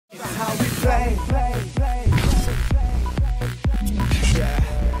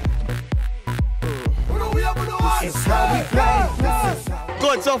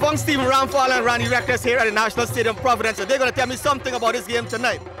Good. So from Stephen Ramfall and Randy Reckless here at the National Stadium, Providence. So they're going to tell me something about this game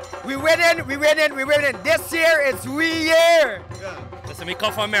tonight. We winning. This year is we year. Yeah. Listen, we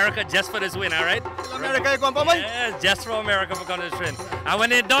come from America just for this win, all right? America, you come from? Yes, just from America for coming to this win. And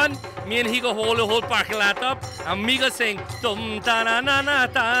when they're done, me and he go hold the whole parking lot up, and me go sing, Tum ta na na na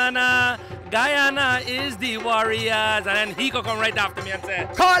ta na. Guyana is the Warriors, and then he could come right after me and say,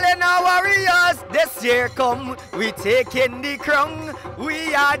 calling our Warriors, this year come, we taking the crown.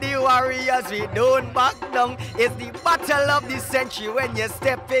 We are the Warriors, we don't back down. It's the battle of the century when you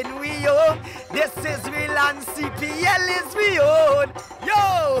step in, we own. This is real and CPL is we own.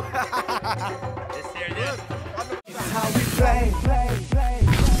 Yo! this year, this. This is how we play.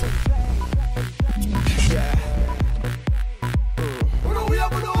 Yeah.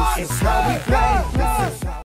 This is how we play.